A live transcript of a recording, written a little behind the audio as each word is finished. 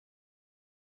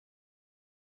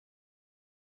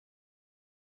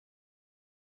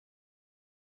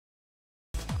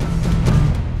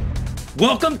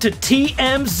Welcome to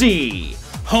TMZ,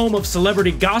 home of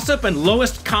celebrity gossip and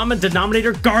lowest common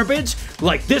denominator garbage,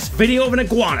 like this video of an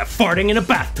iguana farting in a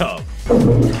bathtub.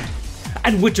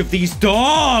 And which of these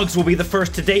dogs will be the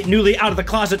first to date newly out of the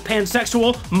closet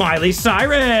pansexual Miley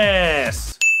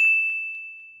Cyrus?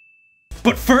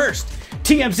 But first,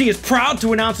 TMZ is proud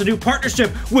to announce a new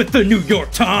partnership with the New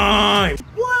York Times.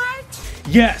 What?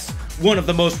 Yes, one of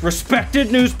the most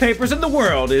respected newspapers in the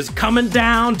world is coming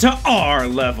down to our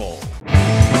level.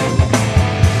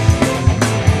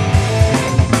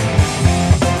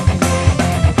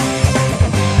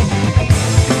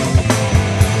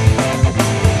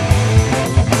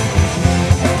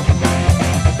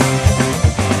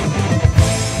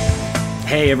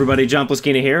 Hey everybody, John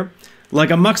Pluskina here.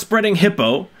 Like a muck-spreading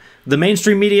hippo, the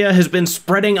mainstream media has been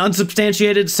spreading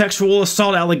unsubstantiated sexual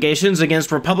assault allegations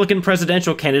against Republican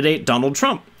presidential candidate Donald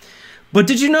Trump. But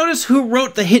did you notice who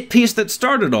wrote the hit piece that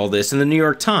started all this in the New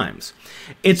York Times?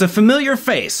 It's a familiar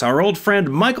face, our old friend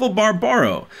Michael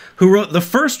Barbaro, who wrote the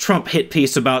first Trump hit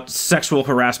piece about sexual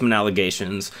harassment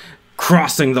allegations,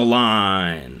 Crossing the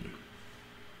Line.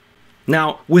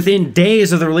 Now, within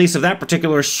days of the release of that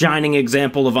particular shining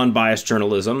example of unbiased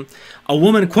journalism, a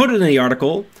woman quoted in the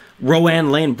article, Rowan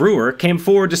Lane Brewer, came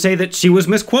forward to say that she was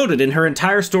misquoted and her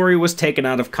entire story was taken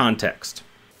out of context.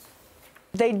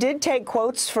 They did take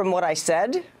quotes from what I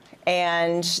said,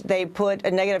 and they put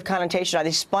a negative connotation on it.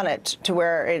 They spun it to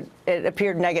where it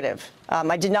appeared negative.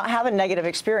 I did not have a negative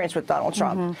experience with Donald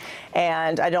Trump,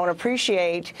 and I don't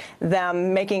appreciate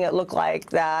them making it look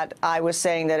like that I was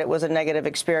saying that it was a negative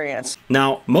experience.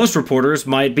 Now, most reporters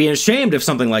might be ashamed if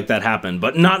something like that happened,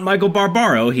 but not Michael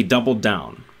Barbaro. He doubled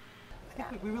down. I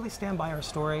think we really stand by our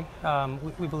story.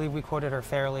 We believe we quoted her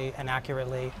fairly and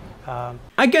accurately.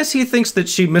 I guess he thinks that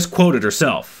she misquoted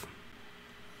herself.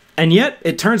 And yet,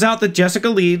 it turns out that Jessica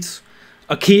Leeds,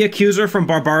 a key accuser from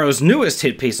Barbaro's newest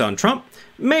hit piece on Trump,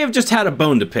 may have just had a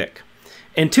bone to pick.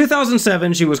 In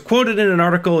 2007, she was quoted in an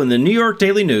article in the New York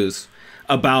Daily News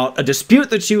about a dispute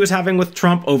that she was having with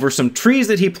Trump over some trees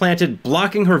that he planted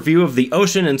blocking her view of the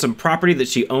ocean and some property that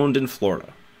she owned in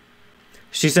Florida.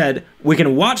 She said, "We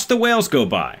can watch the whales go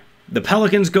by, the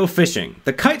pelicans go fishing,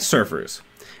 the kite surfers.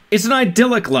 It's an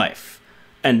idyllic life.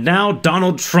 And now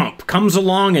Donald Trump comes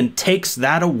along and takes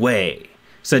that away,"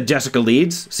 said Jessica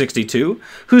Leeds, 62,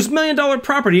 whose $1 million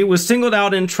property was singled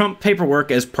out in Trump paperwork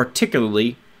as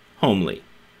particularly homely.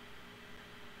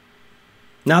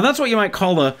 Now that's what you might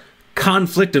call a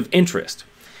conflict of interest.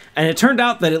 And it turned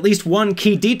out that at least one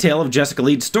key detail of Jessica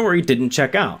Leeds' story didn't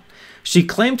check out. She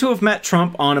claimed to have met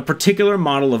Trump on a particular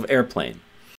model of airplane,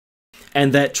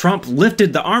 and that Trump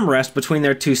lifted the armrest between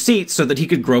their two seats so that he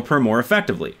could grope her more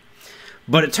effectively.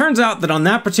 But it turns out that on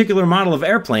that particular model of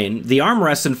airplane, the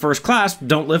armrests in first class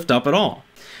don't lift up at all.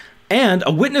 And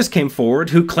a witness came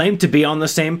forward who claimed to be on the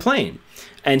same plane.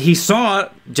 And he saw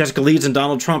Jessica Leeds and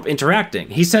Donald Trump interacting.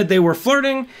 He said they were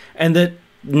flirting and that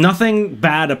nothing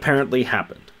bad apparently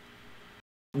happened.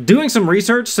 Doing some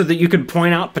research so that you could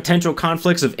point out potential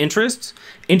conflicts of interest,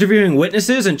 interviewing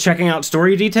witnesses and checking out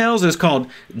story details is called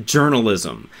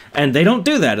journalism. And they don't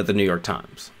do that at the New York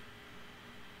Times.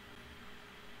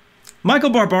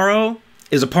 Michael Barbaro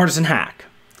is a partisan hack.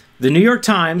 The New York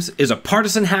Times is a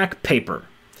partisan hack paper.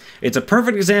 It's a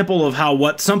perfect example of how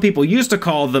what some people used to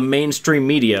call the mainstream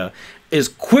media is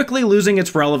quickly losing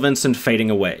its relevance and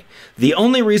fading away. The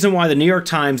only reason why the New York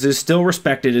Times is still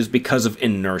respected is because of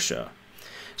inertia.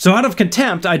 So out of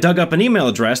contempt, I dug up an email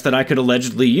address that I could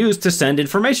allegedly use to send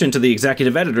information to the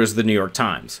executive editors of the New York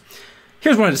Times.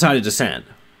 Here's what I decided to send.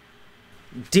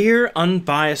 Dear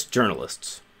unbiased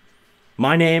journalists,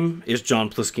 my name is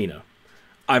John Pluskina.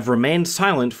 I've remained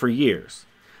silent for years,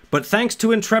 but thanks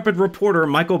to intrepid reporter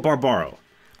Michael Barbaro,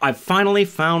 I've finally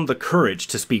found the courage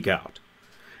to speak out.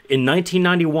 In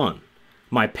 1991,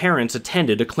 my parents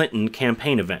attended a Clinton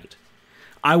campaign event.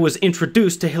 I was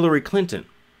introduced to Hillary Clinton.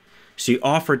 She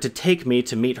offered to take me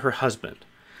to meet her husband,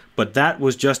 but that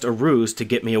was just a ruse to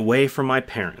get me away from my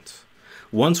parents.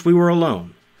 Once we were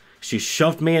alone, she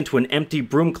shoved me into an empty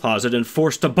broom closet and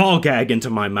forced a ball gag into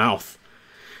my mouth.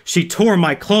 She tore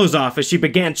my clothes off as she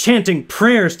began chanting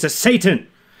prayers to Satan.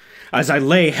 As I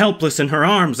lay helpless in her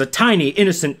arms, a tiny,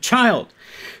 innocent child,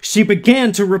 she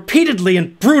began to repeatedly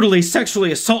and brutally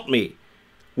sexually assault me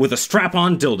with a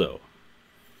strap-on dildo.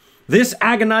 This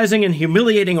agonizing and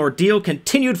humiliating ordeal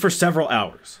continued for several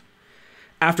hours.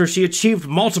 After she achieved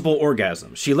multiple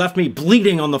orgasms, she left me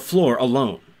bleeding on the floor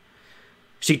alone.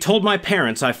 She told my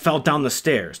parents I fell down the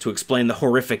stairs to explain the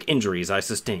horrific injuries I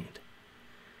sustained.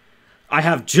 I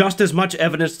have just as much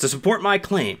evidence to support my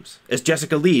claims as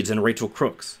Jessica Leeds and Rachel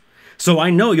Crooks, so I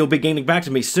know you'll be getting back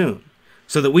to me soon.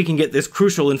 so that we can get this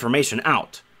crucial information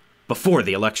out before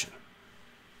the election.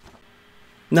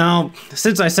 Now,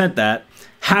 since I said that,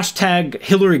 hashtag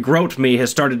Hillary Groat Me has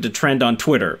started to trend on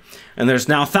Twitter, and there's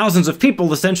now thousands of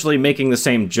people essentially making the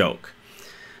same joke.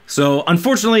 So,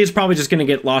 unfortunately, it's probably just going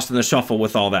to get lost in the shuffle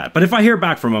with all that. But if I hear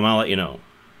back from them, I'll let you know.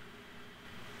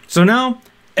 So now,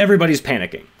 everybody's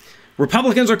panicking.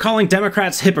 Republicans are calling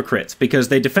Democrats hypocrites because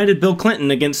they defended Bill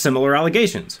Clinton against similar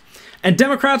allegations. And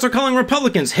Democrats are calling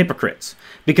Republicans hypocrites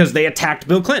because they attacked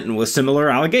Bill Clinton with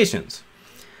similar allegations.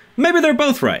 Maybe they're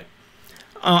both right.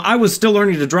 I was still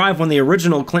learning to drive when the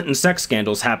original Clinton sex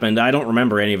scandals happened. I don't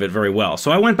remember any of it very well.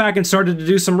 So I went back and started to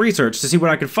do some research to see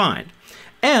what I could find.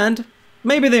 And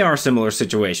maybe they are similar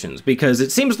situations, because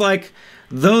it seems like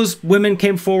those women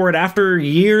came forward after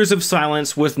years of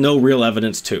silence with no real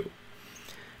evidence too.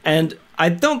 And I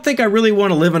don't think I really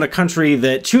want to live in a country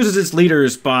that chooses its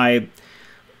leaders by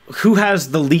who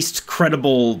has the least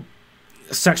credible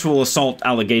sexual assault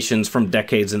allegations from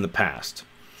decades in the past.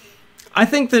 I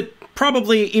think that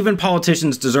probably even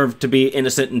politicians deserve to be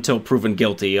innocent until proven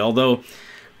guilty, although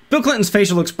Bill Clinton's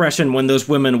facial expression when those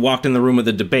women walked in the room of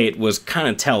the debate was kind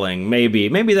of telling. Maybe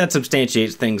that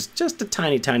substantiates things just a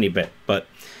tiny, tiny bit, but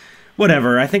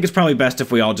whatever. I think it's probably best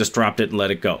if we all just dropped it and let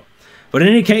it go. But in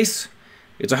any case,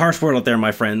 it's a harsh world out there,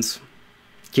 my friends.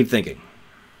 Keep thinking.